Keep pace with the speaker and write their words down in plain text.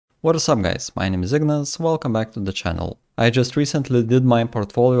What is up guys, my name is Ignas, welcome back to the channel. I just recently did my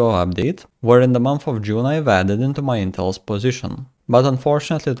portfolio update, where in the month of June I've added into my Intel's position. But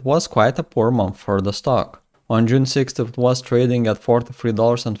unfortunately it was quite a poor month for the stock. On June 6th it was trading at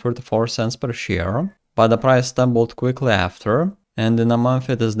 $43.34 per share, but the price stumbled quickly after, and in a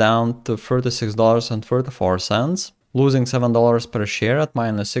month it is down to $36.34, losing $7 per share at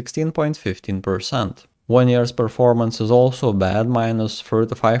minus 16.15%. 1 year's performance is also bad, minus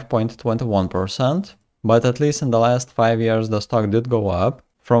 35.21%, but at least in the last 5 years the stock did go up,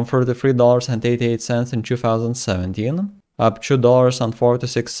 from $33.88 in 2017, up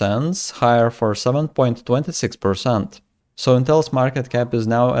 $2.46, higher for 7.26%. So Intel's market cap is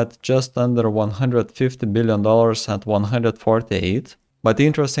now at just under $150 billion at 148, but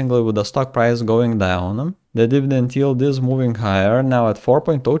interestingly with the stock price going down, the dividend yield is moving higher, now at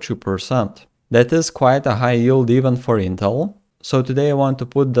 4.02%. That is quite a high yield even for Intel, so today I want to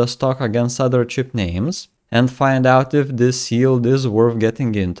put the stock against other chip names and find out if this yield is worth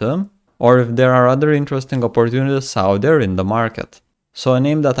getting into, or if there are other interesting opportunities out there in the market. So a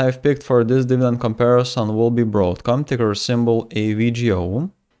name that I've picked for this dividend comparison will be Broadcom, ticker symbol AVGO.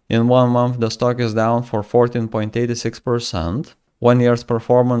 In 1 month the stock is down for 14.86%, 1 year's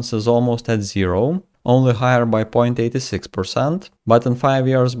performance is almost at zero, only higher by 0.86%, but in 5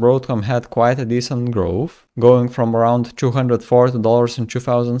 years Broadcom had quite a decent growth, going from around $240 in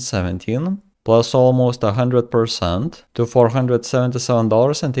 2017, plus almost 100%, to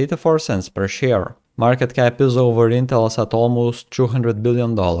 $477.84 per share. Market cap is over Intel's at almost $200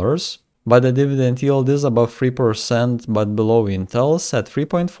 billion, but the dividend yield is above 3% but below Intel's at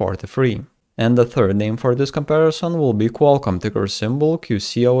 3.43. And the third name for this comparison will be Qualcomm, ticker symbol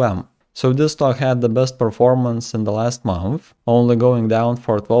QCOM. So this stock had the best performance in the last month, only going down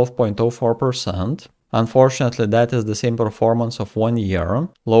for 12.04%. Unfortunately, that is the same performance of 1 year,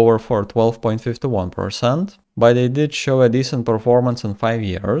 lower for 12.51%, but they did show a decent performance in 5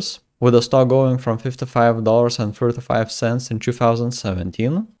 years, with the stock going from $55.35 in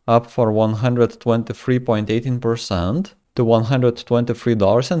 2017, up for 123.18% to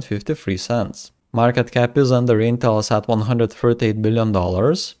 $123.53. Market cap is under Intel's at $138 billion,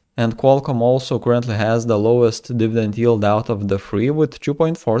 and Qualcomm also currently has the lowest dividend yield out of the three with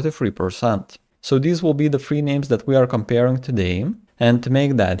 2.43%. So these will be the three names that we are comparing today, and to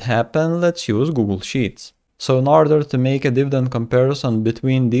make that happen, let's use Google Sheets. So in order to make a dividend comparison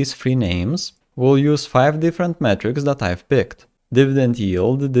between these three names, we'll use 5 different metrics that I've picked: dividend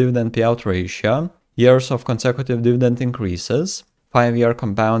yield, dividend payout ratio, years of consecutive dividend increases, 5-year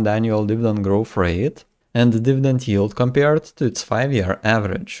compound annual dividend growth rate, and the dividend yield compared to its 5-year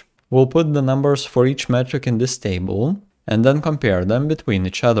average. We'll put the numbers for each metric in this table and then compare them between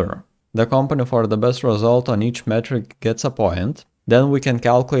each other. The company for the best result on each metric gets a point, then we can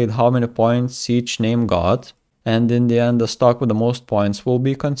calculate how many points each name got, and in the end the stock with the most points will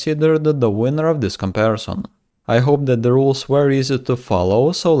be considered the winner of this comparison. I hope that the rules were easy to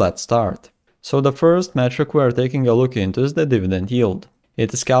follow, so let's start. So the first metric we are taking a look into is the dividend yield.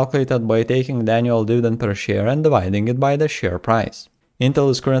 It is calculated by taking the annual dividend per share and dividing it by the share price. Intel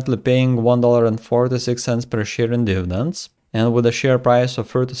is currently paying $1.46 per share in dividends, and with a share price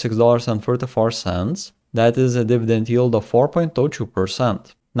of $36.34, that is a dividend yield of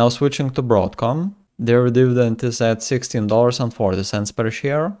 4.02%. Now switching to Broadcom, their dividend is at $16.40 per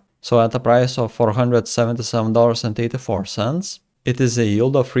share, so at a price of $477.84, it is a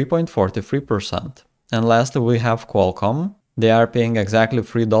yield of 3.43%. And lastly we have Qualcomm. They are paying exactly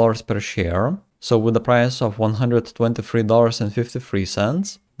 $3 per share, so with a price of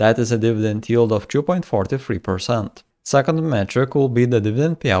 $123.53, that is a dividend yield of 2.43%. Second metric will be the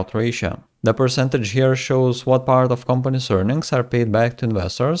dividend payout ratio. The percentage here shows what part of company's earnings are paid back to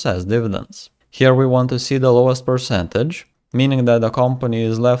investors as dividends. Here we want to see the lowest percentage, meaning that the company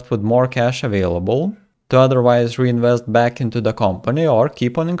is left with more cash available to otherwise reinvest back into the company or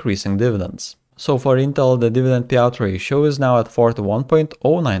keep on increasing dividends. So for Intel, the dividend payout ratio is now at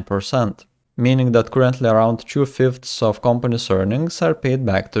 41.09%, meaning that currently around 2/5 of company's earnings are paid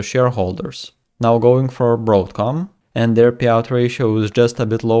back to shareholders. Now going for Broadcom, and their payout ratio is just a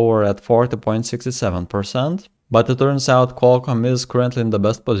bit lower at 40.67%, but it turns out Qualcomm is currently in the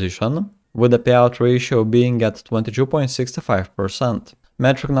best position, with the payout ratio being at 22.65%.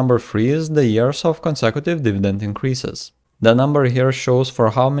 Metric number 3 is the years of consecutive dividend increases. The number here shows for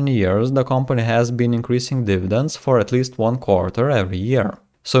how many years the company has been increasing dividends for at least 1 quarter every year.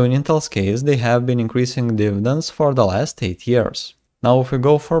 So in Intel's case, they have been increasing dividends for the last 8 years. Now if we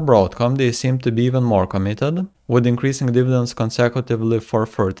go for Broadcom, they seem to be even more committed, with increasing dividends consecutively for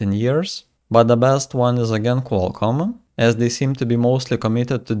 13 years, but the best one is again Qualcomm, as they seem to be mostly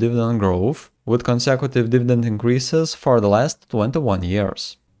committed to dividend growth, with consecutive dividend increases for the last 21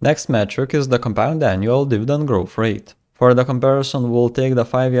 years. Next metric is the compound annual dividend growth rate. For the comparison, we'll take the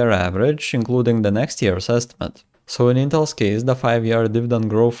 5-year average, including the next year's estimate. So in Intel's case, the 5-year dividend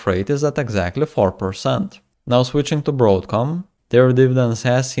growth rate is at exactly 4%. Now switching to Broadcom, their dividends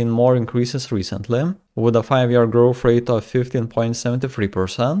has seen more increases recently, with a 5-year growth rate of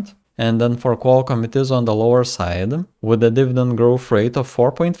 15.73%, and then for Qualcomm it is on the lower side, with a dividend growth rate of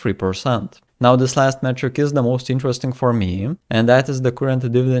 4.3%. Now this last metric is the most interesting for me, and that is the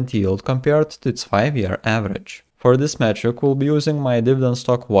current dividend yield compared to its 5-year average. For this metric, we'll be using my dividend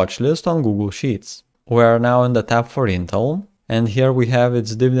stock watch list on Google Sheets. We are now in the tab for Intel, and here we have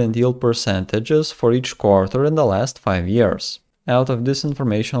its dividend yield percentages for each quarter in the last 5 years. Out of this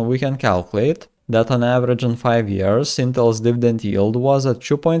information we can calculate that on average in 5 years, Intel's dividend yield was at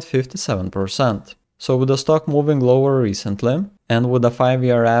 2.57%. So with the stock moving lower recently, and with the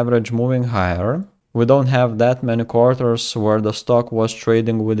 5-year average moving higher, we don't have that many quarters where the stock was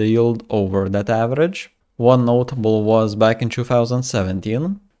trading with a yield over that average. One notable was back in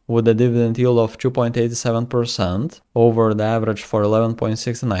 2017, with a dividend yield of 2.87% over the average for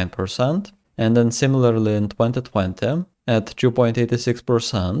 11.69%, and then similarly in 2020 at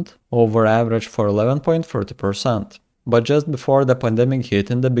 2.86% over average for 11.30%. But just before the pandemic hit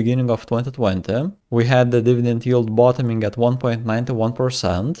in the beginning of 2020, we had the dividend yield bottoming at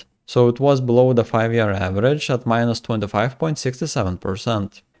 1.91%, so it was below the 5-year average at minus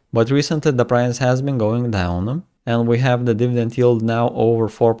 25.67%. But recently the price has been going down, and we have the dividend yield now over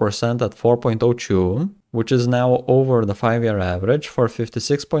 4% at 4.02, which is now over the 5-year average for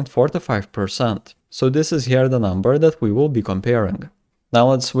 56.45%. So this is here the number that we will be comparing.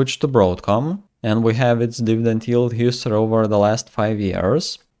 Now let's switch to Broadcom, and we have its dividend yield history over the last 5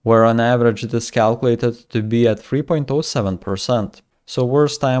 years, where on average it is calculated to be at 3.07%. So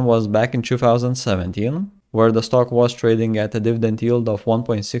worst time was back in 2017, where the stock was trading at a dividend yield of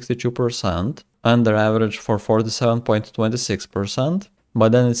 1.62%, under average for 47.26%,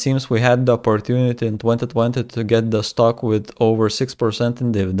 but then it seems we had the opportunity in 2020 to get the stock with over 6%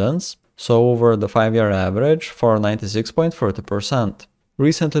 in dividends, so over the 5-year average for 96.30%.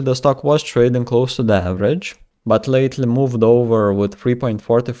 Recently the stock was trading close to the average, but lately moved over with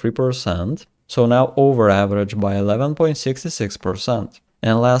 3.43%, so now over average by 11.66%.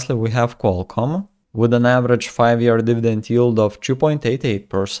 And lastly we have Qualcomm, with an average 5-year dividend yield of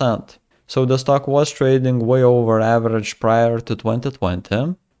 2.88%. So the stock was trading way over average prior to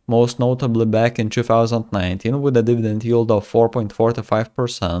 2020, most notably back in 2019 with a dividend yield of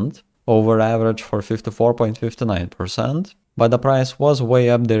 4.45%, over average for 54.59%, but the price was way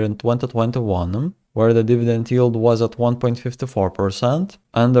up there in 2021, where the dividend yield was at 1.54%,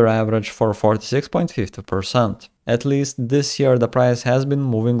 under average for 46.50%. At least this year the price has been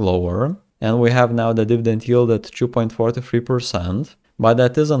moving lower, and we have now the dividend yield at 2.43%, but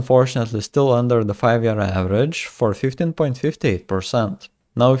that is unfortunately still under the 5-year average for 15.58%.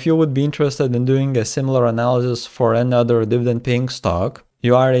 Now if you would be interested in doing a similar analysis for any other dividend paying stock,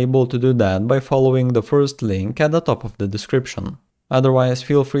 you are able to do that by following the first link at the top of the description. Otherwise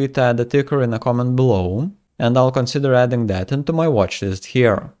feel free to add a ticker in a comment below, and I'll consider adding that into my watchlist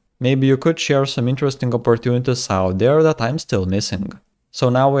here. Maybe you could share some interesting opportunities out there that I'm still missing. So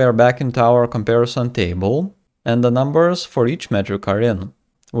now we are back into our comparison table, and the numbers for each metric are in.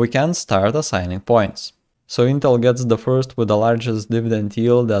 We can start assigning points. So Intel gets the first with the largest dividend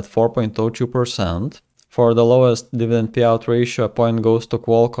yield at 4.02%. For the lowest dividend payout ratio, a point goes to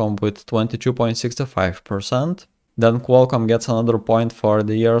Qualcomm with 22.65%. Then Qualcomm gets another point for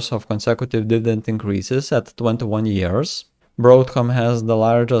the years of consecutive dividend increases at 21 years. Broadcom has the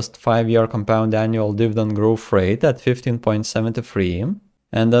largest 5-year compound annual dividend growth rate at 15.73,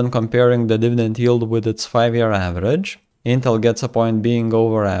 and then comparing the dividend yield with its 5-year average, Intel gets a point being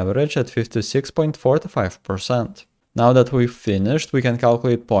over average at 56.45%. Now that we've finished, we can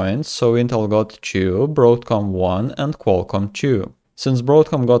calculate points, so Intel got 2, Broadcom 1, and Qualcomm 2. Since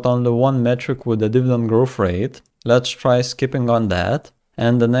Broadcom got only one metric with the dividend growth rate, let's try skipping on that,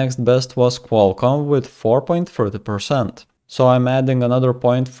 and the next best was Qualcomm with 4.30%. So I'm adding another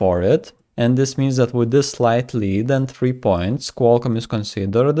point for it, and this means that with this slight lead and 3 points, Qualcomm is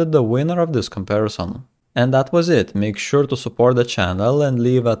considered the winner of this comparison. And that was it. Make sure to support the channel and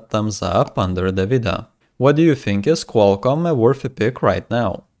leave a thumbs up under the video. What do you think, is Qualcomm a worthy pick right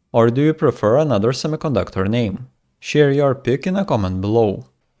now? Or do you prefer another semiconductor name? Share your pick in a comment below.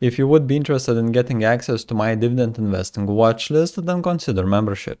 If you would be interested in getting access to my dividend investing watchlist, then consider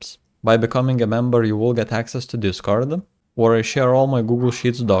memberships. By becoming a member you will get access to Discord, where I share all my Google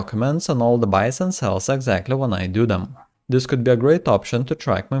Sheets documents and all the buys and sells exactly when I do them. This could be a great option to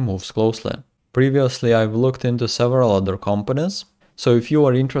track my moves closely. Previously, I've looked into several other companies, so if you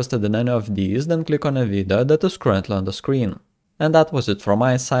are interested in any of these, then click on a video that is currently on the screen. And that was it from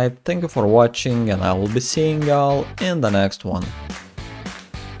my side. Thank you for watching, and I will be seeing y'all in the next one.